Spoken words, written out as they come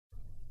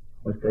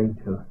was going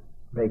to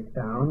break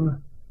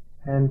down,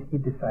 and he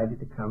decided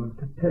to come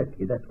to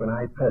Turkey. That's when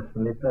I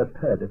personally first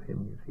heard of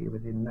him. You see, it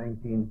was in the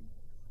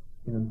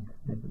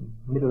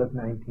middle of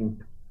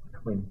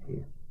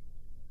 1920.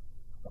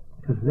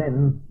 It was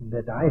then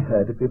that I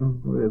heard of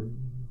him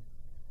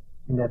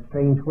in that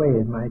strange way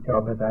in my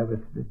job, as I was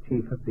the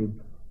chief of the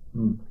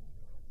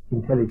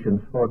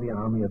intelligence for the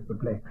Army of the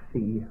Black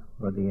Sea,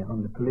 or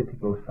on the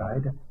political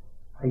side.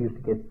 I used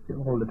to get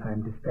all the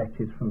time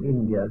dispatches from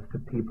India as to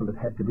people that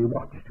had to be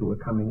watched who were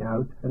coming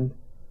out, and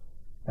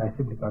I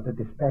simply got a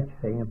dispatch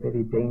saying a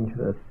very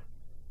dangerous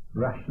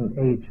Russian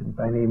agent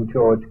by name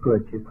George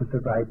Gurdjieff was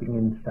arriving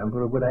in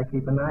Istanbul. Would I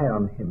keep an eye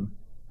on him?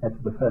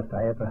 That's the first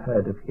I ever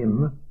heard of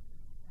him.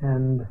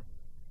 And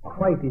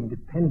quite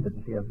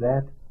independently of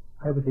that,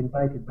 I was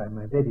invited by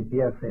my very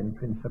dear friend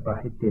Prince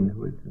Sabahattin,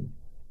 who was a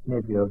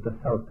nephew of the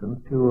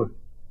Sultan, to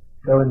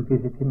go and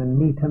visit him and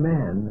meet a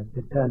man.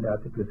 It turned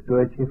out it was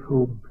Gurdjieff,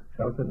 who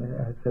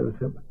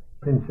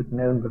Prince had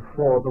known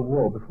before the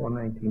war, before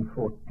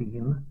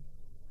 1914.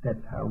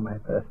 That's how my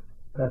first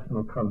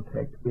personal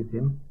contact with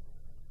him.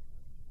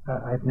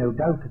 I've no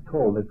doubt at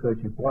all that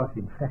Gurdjieff was,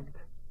 in fact,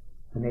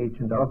 an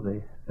agent of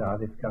the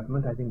Tsarist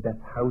government. I think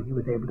that's how he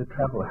was able to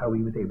travel, how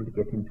he was able to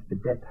get into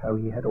Tibet, how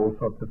he had all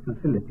sorts of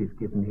facilities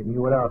given him.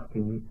 You were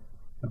asking me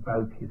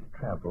about his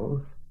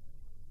travels.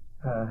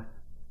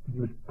 He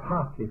was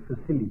partly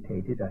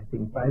facilitated, I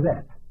think, by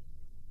that.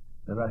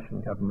 The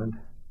Russian government.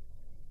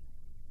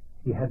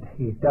 He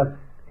does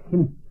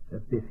hint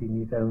at this in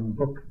his own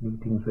book,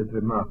 Meetings with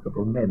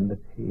Remarkable Men,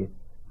 that he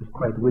was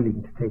quite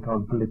willing to take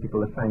on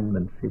political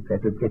assignments if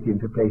that would get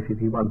into places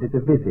he wanted to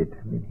visit.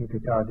 I mean, he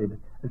regarded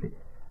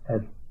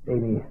as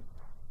any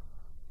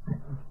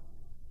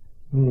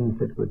means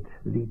that would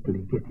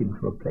legally get him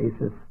to a place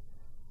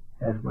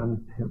as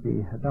one to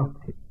be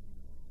adopted.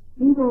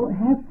 People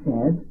have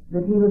said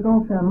that he was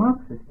also a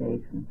Marxist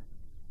agent.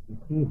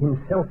 He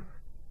himself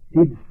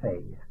did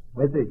say,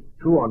 whether it's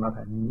true or not, I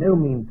have no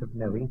means of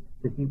knowing,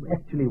 that he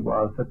actually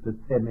was at the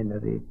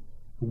seminary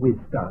with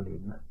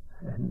Stalin,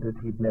 and that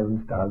he'd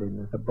known Stalin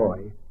as a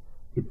boy.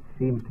 It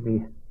seems to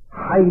me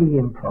highly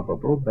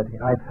improbable, but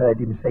I've heard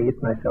him say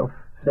it myself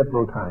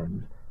several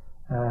times.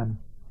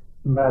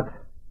 But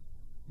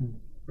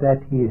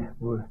that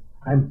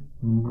I'm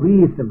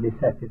reasonably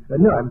satisfied.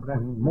 No, I'm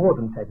more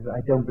than satisfied.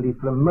 I don't believe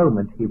for a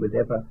moment he was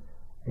ever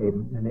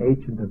an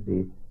agent of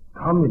the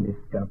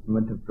communist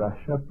government of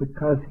Russia,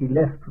 because he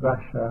left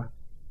Russia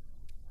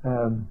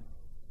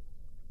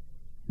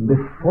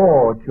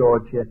before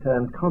Georgia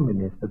turned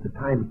communist. At the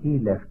time he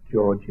left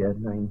Georgia,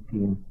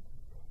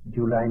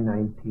 July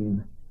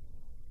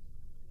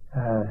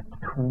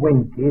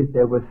 1920,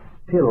 there was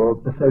still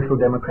the Social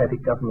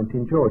Democratic government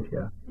in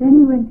Georgia. Then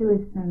he went to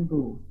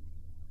Istanbul.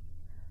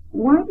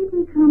 Why did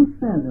he come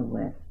further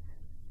west?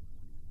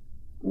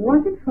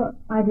 Was it for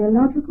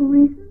ideological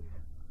reasons?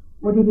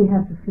 Or did he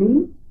have to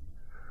flee?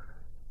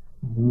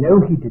 No,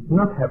 he did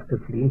not have to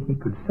flee. He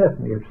could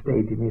certainly have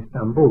stayed in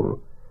Istanbul.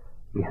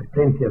 He had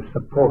plenty of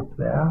support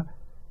there.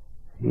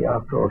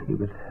 After all,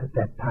 at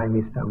that time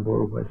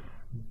Istanbul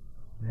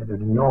had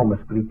an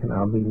enormous Greek and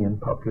Armenian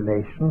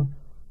population,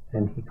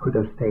 and he could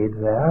have stayed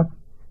there,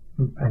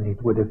 and he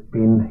would have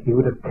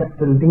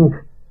kept a link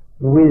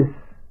with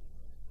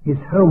his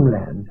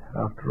homeland.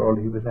 After all,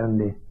 he was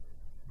only a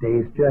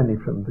day's journey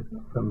from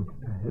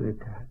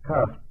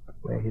Kars,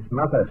 where his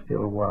mother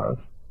still was,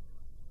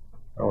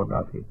 or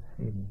not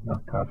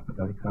Kars, but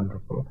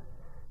Alexandropol.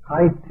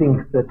 I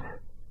think that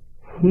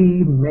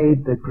he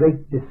made the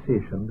great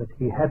decision that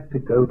he had to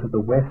go to the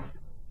West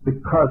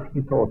because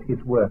he thought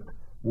his work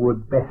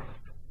would best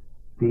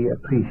be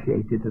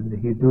appreciated and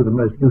he'd do the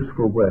most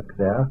useful work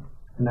there.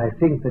 And I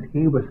think that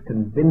he was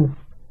convinced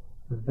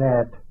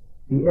that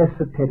the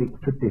esoteric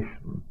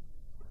tradition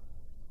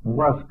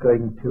was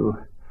going to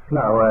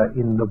flower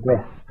in the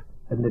West,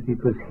 and that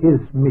it was his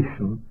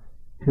mission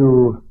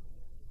to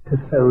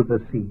sow the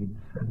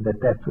seeds, and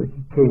that's what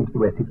he came to the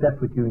West. If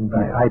that's what you mean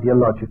by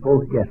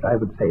ideological, yes, I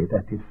would say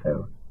that is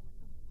so.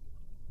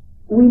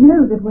 We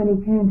know that when he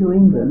came to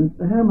England,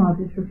 the Home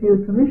Office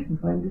refused permission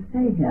for him to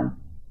stay here.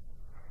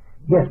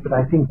 Yes, but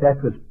I think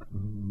that was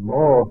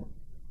more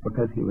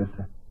because he was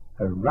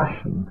a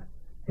Russian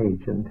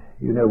agent.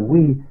 You know,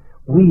 we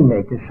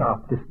make a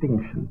sharp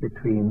distinction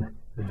between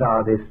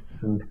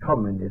Tsarists and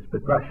communists,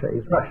 but Russia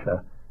is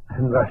Russia,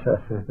 and Russia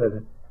has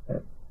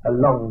a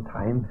long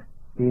time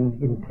been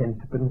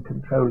intent upon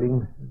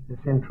controlling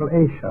Central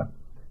Asia,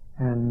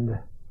 and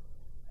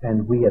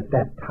we at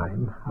that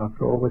time,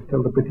 after all, were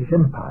still the British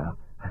Empire.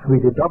 We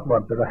did not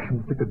want the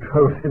Russians to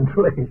control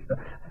Central Asia,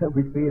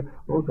 which we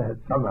also had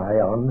some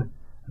eye on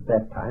at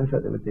that time, so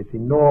there was this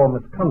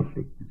enormous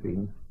conflict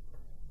between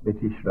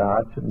British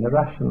Raj and the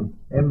Russian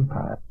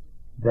Empire.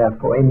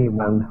 Therefore,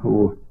 anyone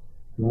who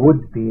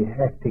would be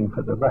acting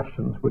for the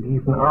Russians would,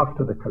 even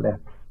after the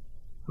collapse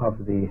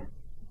of the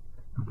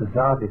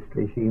Tsarist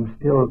regime,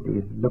 still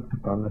be looked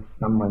upon as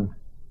someone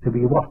to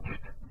be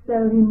watched.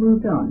 So he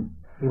moved on.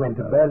 He went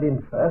to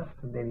Berlin first,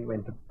 and then he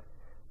went to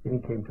Then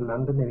he came to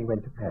London, then he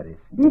went to Paris.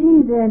 Did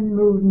he then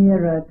move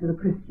nearer to the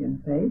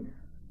Christian faith?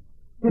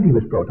 Then he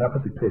was brought up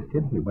as a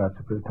Christian. He was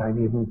at the time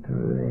even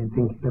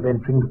thinking of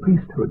entering the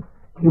priesthood.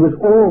 He was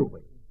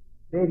always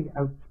very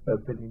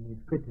outspoken in his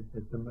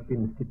criticism of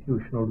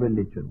institutional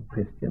religion,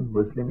 Christian,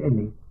 Muslim,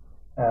 any.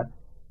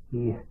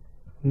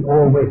 He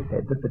always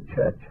said that the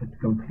church had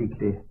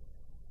completely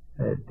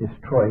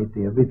destroyed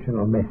the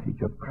original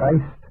message of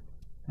Christ,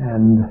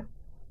 and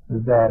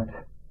that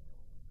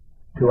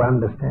to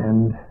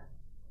understand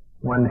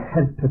one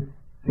had to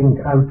think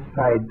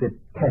outside the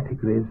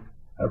categories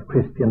of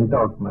Christian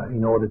dogma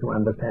in order to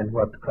understand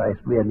what Christ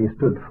really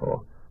stood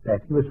for.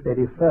 That he was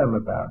very firm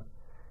about.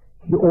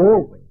 He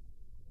always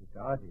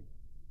regarded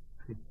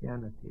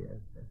Christianity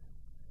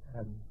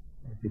as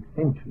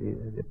essentially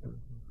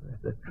as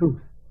the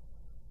truth.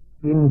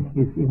 In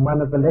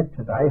one of the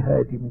lectures I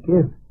heard him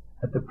give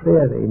at the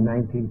prayer day in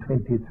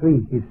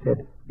 1923, he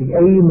said, "The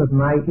aim of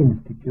my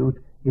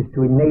institute is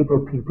to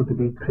enable people to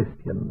be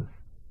Christians."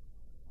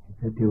 He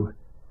said,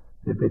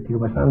 but you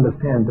must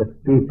understand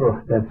that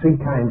there are three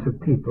kinds of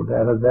people.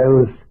 There are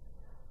those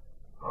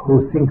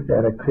who think they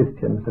are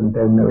Christians and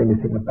don't know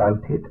anything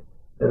about it.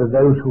 There are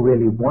those who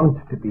really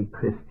want to be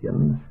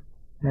Christians,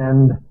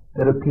 and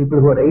there are people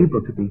who are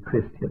able to be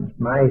Christians.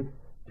 My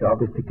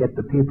job is to get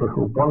the people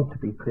who want to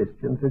be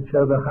Christians and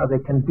show them how they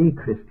can be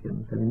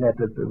Christians, and that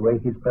was the way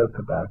he spoke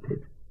about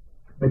it.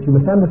 But you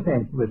must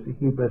understand,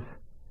 he was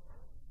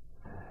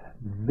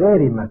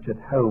very much at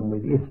home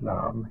with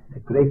Islam. A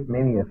great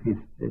many of his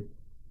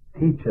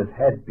teachers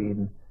had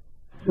been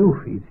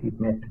Sufis. He'd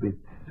met with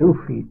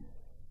Sufi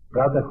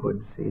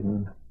brotherhoods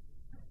in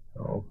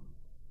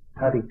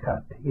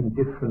tariqat in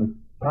different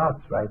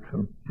parts, right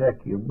from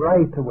Turkey,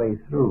 right away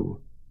through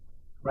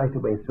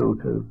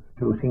to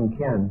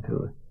Xinjiang,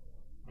 to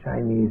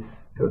Chinese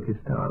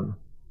Turkestan.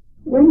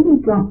 When he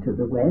got to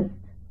the West,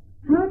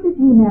 how did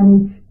he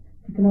manage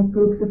to collect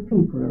groups of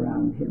people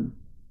around him?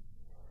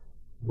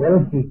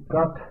 Well,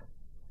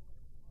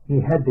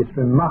 he had this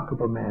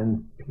remarkable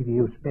man,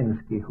 P.D.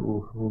 Uspensky,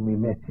 whom he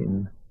met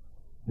in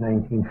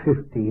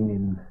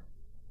 1915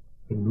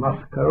 in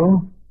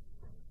Moscow.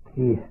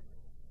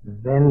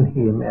 Then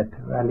he met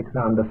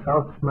Alexander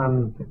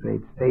Salzman, the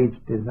great stage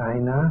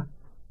designer,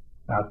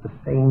 about the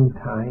same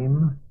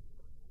time,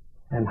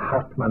 and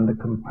Hartmann, the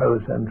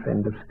composer and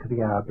friend of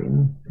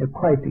Scriabin. They're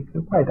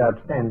quite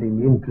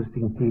outstanding,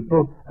 interesting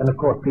people, and of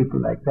course people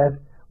like that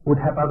would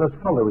have others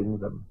following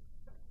them.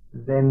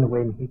 Then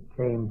when he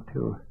came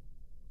to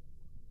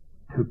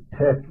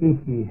Turkey,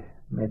 he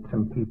met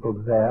some people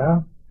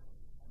there.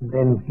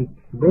 Then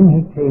when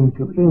he came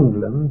to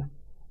England,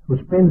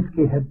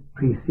 Uspensky had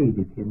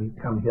preceded him. He'd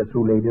come here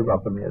through Lady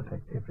Rothermere,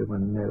 as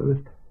everyone knows,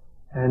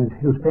 and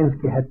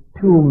Uspensky had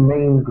two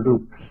main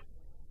groups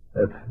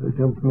of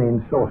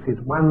main sources.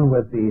 One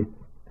were the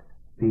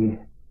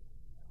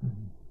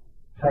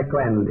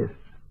psychoanalysts,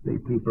 the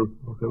people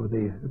who were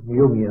the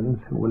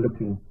Jungians who were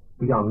looking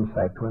beyond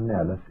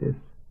psychoanalysis.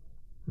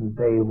 And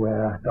they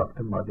were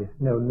Dr. Modest.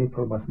 No,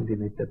 Nicol wasn't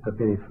in it at the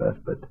very first,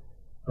 but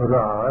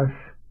Raj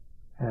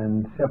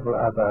and several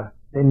other.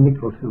 Then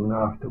Nicol soon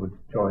afterwards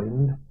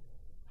joined.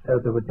 So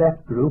there was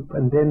that group,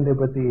 and then there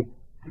were the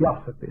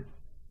Theosophists.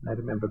 I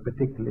remember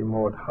particularly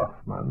Maud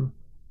Hoffman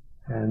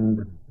and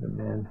the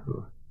man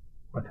who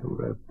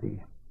wrote the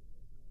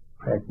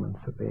Fragments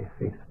of a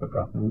Faith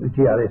Forgotten, the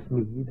G.R.S.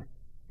 Mead.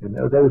 You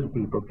know, those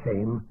people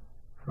came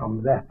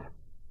from that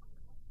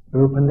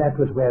group, and that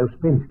was where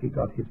Uspensky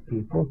got his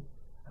people.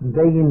 And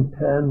they in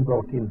turn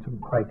brought in some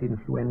quite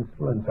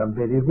influential and some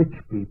very rich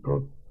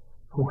people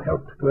who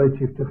helped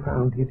Gurdjieff to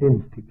found his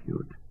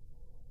institute.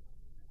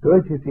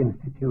 Gurdjieff's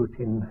institute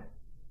in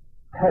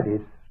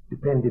Paris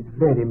depended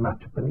very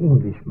much upon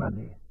English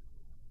money.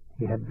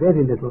 He had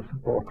very little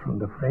support from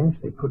the French.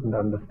 They couldn't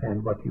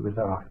understand what he was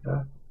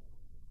after.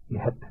 He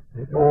had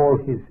all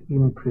his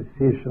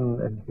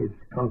imprecision and his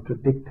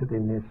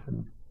contradictoriness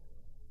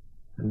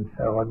and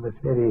so on was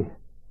very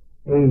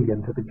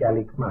alien to the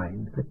Gallic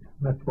mind, but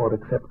much more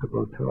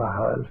acceptable to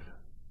ours.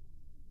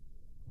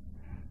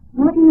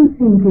 What do you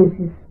think is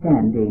his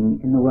standing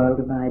in the world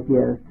of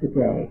ideas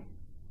today?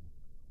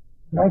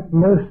 Like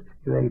most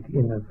great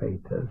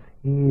innovators,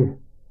 he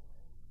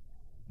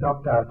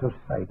dropped out of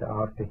sight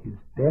after his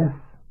death,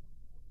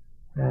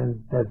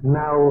 and there's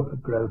now a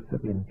growth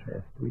of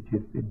interest, which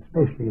is,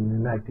 especially in the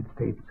United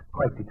States,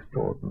 quite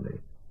extraordinary.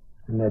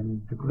 And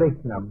then a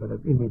great number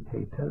of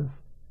imitators,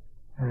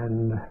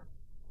 and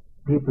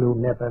people who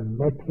never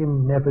met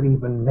him, never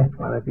even met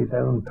one of his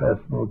own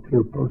personal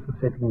pupils, are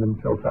setting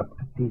themselves up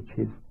to teach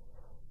his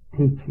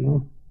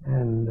teaching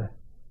and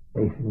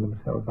basing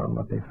themselves on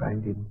what they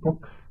find in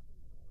books,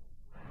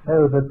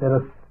 so that there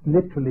are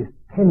literally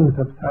tens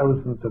of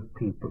thousands of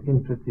people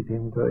interested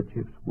in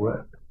Gurdjieff's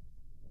work.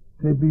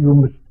 Maybe you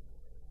must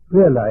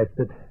realize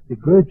that the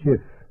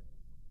Gurdjieff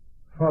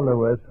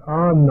followers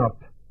are not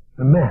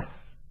a mass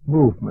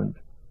movement.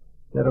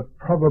 There are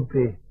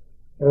probably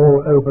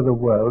all over the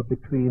world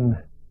between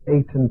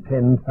 8,000 and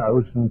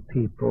 10,000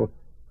 people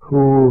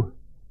who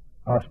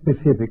are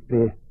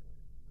specifically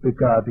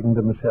regarding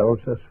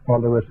themselves as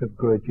followers of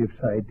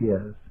Gurdjieff's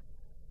ideas.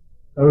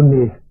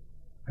 Only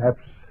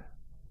perhaps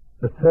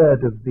a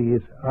third of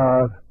these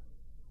are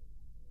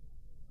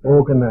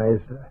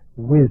organized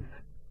with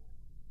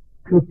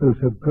pupils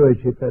of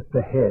Gurdjieff at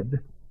the head,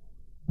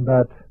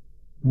 but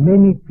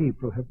many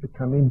people have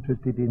become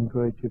interested in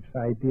Gurdjieff's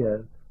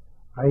ideas.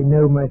 I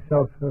know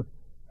myself of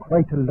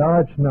quite a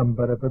large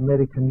number of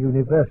American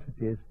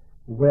universities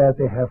where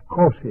they have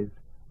courses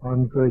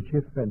on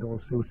Gurdjieff and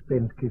also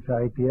Ouspensky's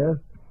ideas.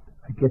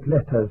 I get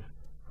letters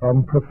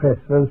from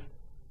professors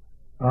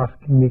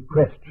asking me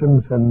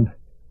questions and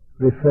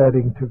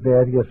referring to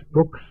various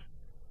books,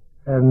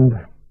 and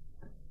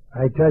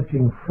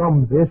judging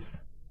from this,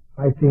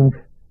 I think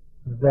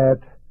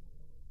that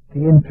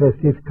the interest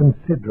is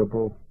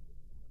considerable.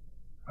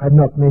 I'm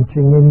not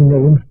mentioning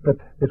any names, but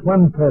there's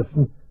one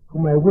person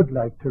whom I would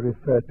like to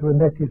refer to,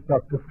 and that is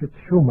Dr. Fritz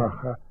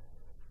Schumacher,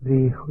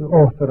 the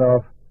author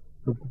of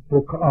the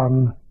book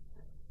on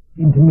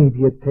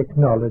intermediate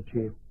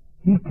technology.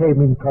 He came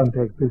in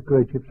contact with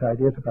Gurdjieff's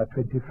ideas about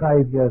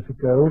 25 years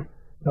ago,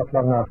 not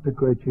long after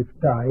Gurdjieff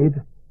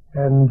died,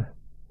 and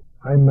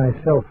I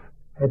myself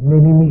had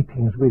many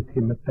meetings with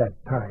him at that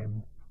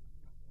time.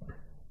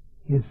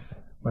 He's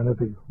one of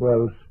the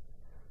world's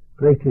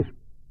greatest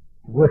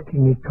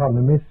working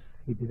economists.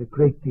 He did a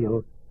great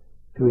deal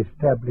to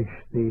establish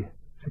the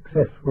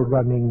successful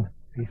running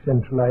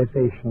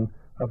decentralization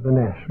of the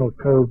National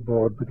Coal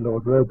Board with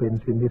Lord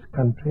Robins in this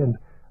country, and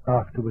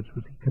afterwards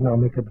was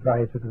economic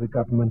advisor to the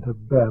government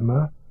of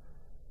Burma.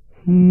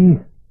 He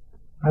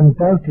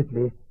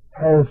undoubtedly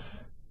has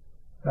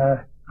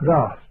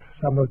grasped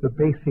some of the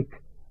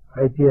basic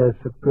ideas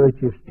of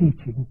Gurdjieff's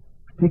teaching,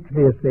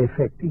 particularly as they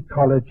affect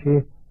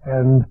ecology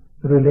and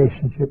the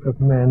relationship of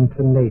man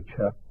to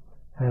nature.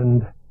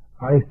 And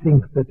I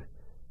think that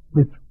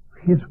with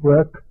his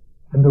work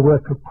and the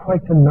work of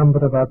quite a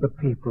number of other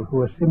people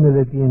who are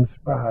similarly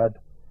inspired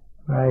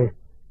by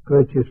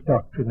Gurdjieff's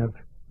doctrine of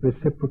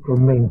reciprocal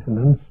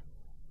maintenance,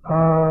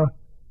 are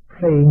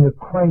playing a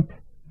quite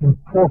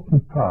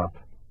important part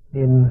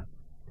in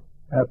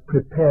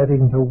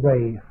preparing the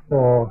way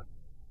for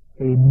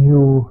a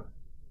new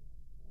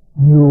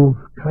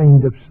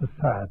kind of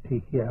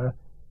society here,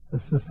 a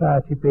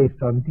society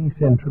based on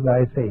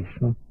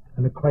decentralization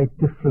and a quite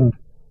different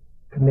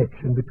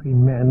connection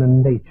between man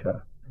and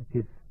nature. It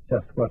is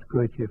just what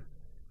Gurdjieff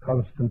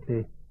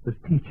constantly was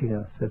teaching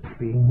us as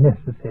being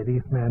necessary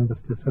if man was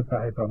to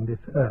survive on this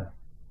earth.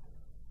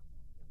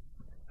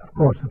 Of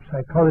course, of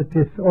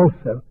psychologists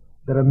also,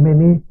 there are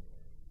many,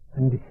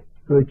 and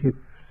Gurdjieff's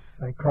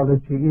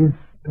psychology is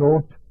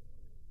taught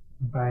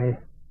by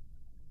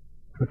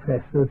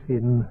professors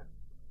in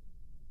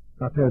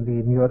not only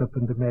in Europe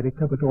and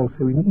America, but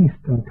also in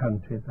Eastern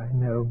countries. I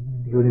know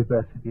in the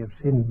University of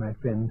Sindh, my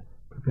friend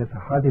Professor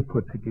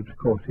Hariputta gives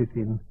courses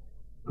in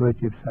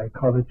Gurdjieff's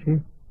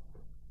psychology.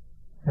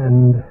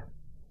 And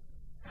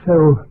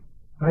so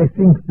I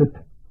think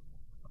that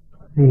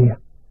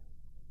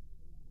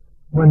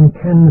one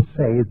can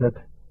say that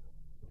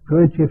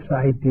Gurdjieff's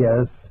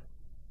ideas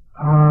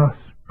are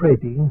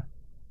spreading.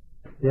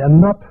 They are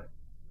not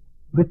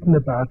written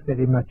about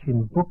very much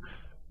in books,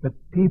 but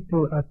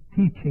people are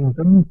teaching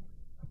them,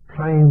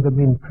 applying them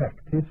in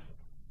practice,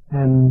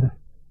 and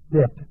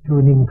that to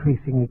an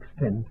increasing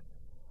extent.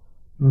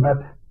 But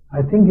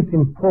I think it's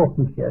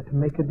important here to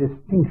make a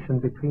distinction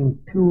between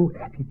two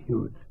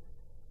attitudes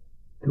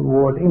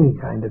toward any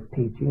kind of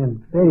teaching,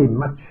 and very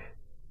much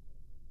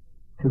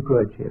to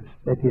Gurdjieff's.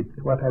 That is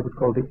what I would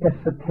call the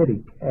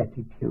esoteric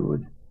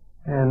attitude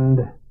and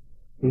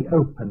the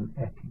open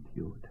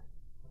attitude.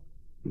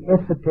 The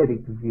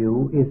esoteric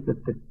view is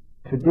that the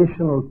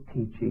traditional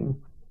teaching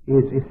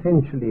is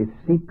essentially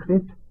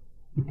secret.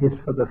 It is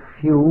for the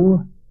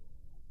few.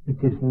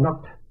 It is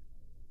not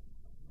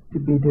to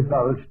be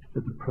divulged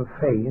to the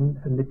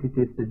profane, and that it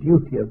is the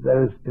duty of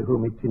those to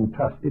whom it's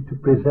entrusted to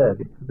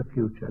preserve it for the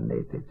future. And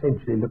they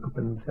essentially look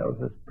upon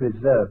themselves as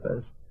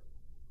preservers,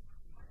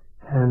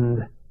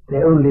 and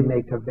they only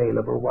make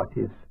available what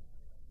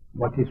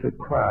is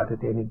required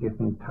at any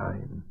given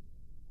time.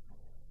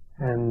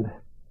 And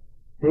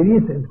there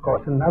is, of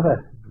course,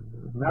 another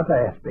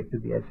aspect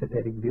of the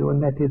esoteric view,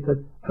 and that is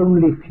that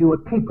only few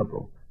are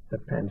capable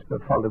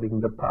of following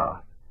the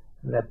path,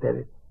 and that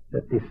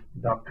this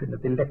doctrine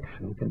of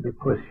election can be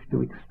pushed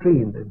to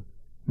extreme. That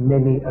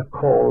many are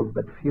called,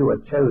 but few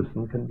are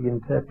chosen, can be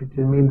interpreted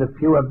to mean that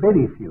few are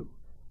very few.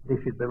 This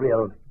is the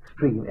real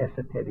extreme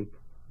esoteric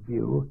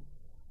view,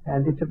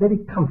 and it's a very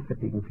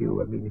comforting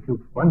view. I mean, if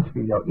you once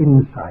feel you're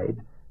inside,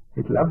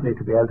 it's lovely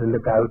to be able to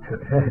look out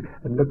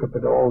and look up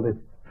at all the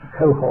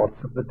cohorts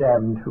of the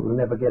damned who will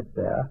never get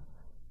there.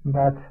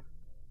 But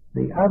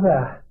the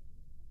other,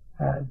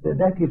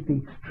 that is the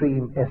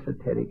extreme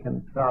esoteric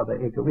and rather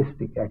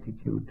egoistic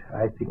attitude,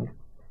 I think.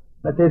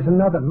 But there's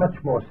another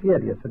much more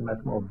serious and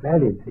much more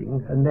valid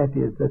thing, and that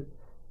is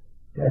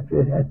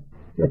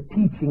that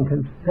teaching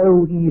can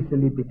so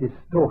easily be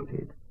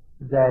distorted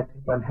that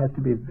one has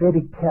to be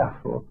very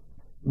careful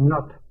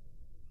not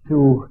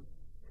to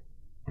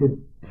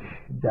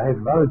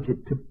divulge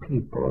it to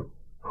people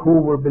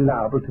who will be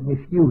liable to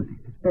misuse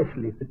it,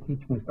 especially if the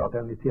teaching is not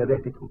only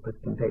theoretical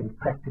but contains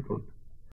practical